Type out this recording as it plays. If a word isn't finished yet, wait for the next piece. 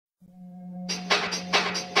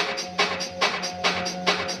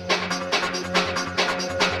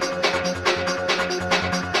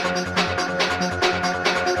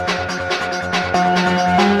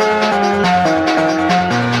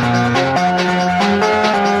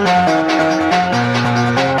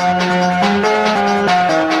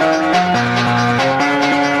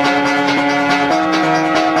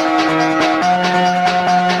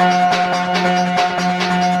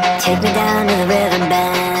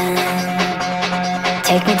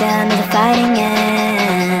fighting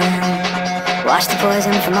and wash the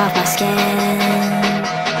poison from off my skin.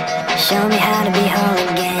 Show me how to be whole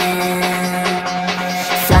again.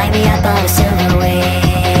 Fly me up on a silver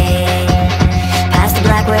wave, past the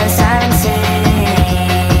black where the sirens sing.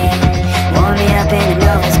 Warm me up in a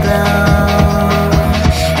nova's glow,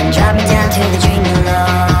 and drop me down to the dream below.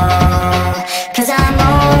 'Cause I'm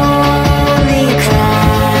only a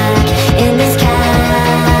crack in this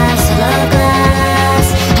castle of glass.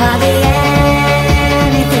 Hardly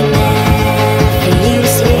anything there for you to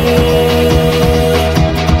see,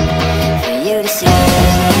 for you to see.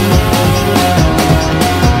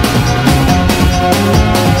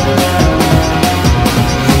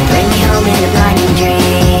 Bring me home in a blinding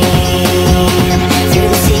dream, through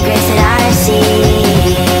the secrets that I've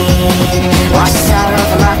seen. Wash the sorrow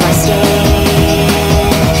from off my skin,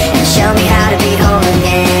 and show me how to be whole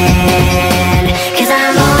again. 'Cause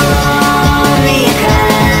I'm only a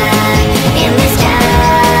crack in this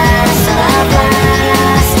castle of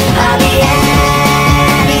glass. Hardly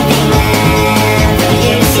anything there for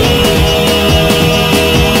you to see,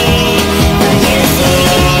 for you to see.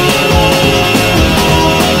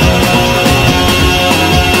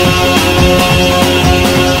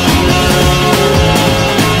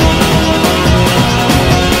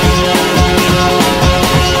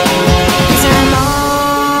 Cause I'm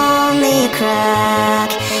only a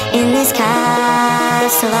crack in this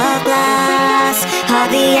castle of glass.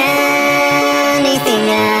 Hardly anything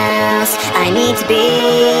else I need to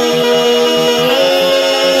be.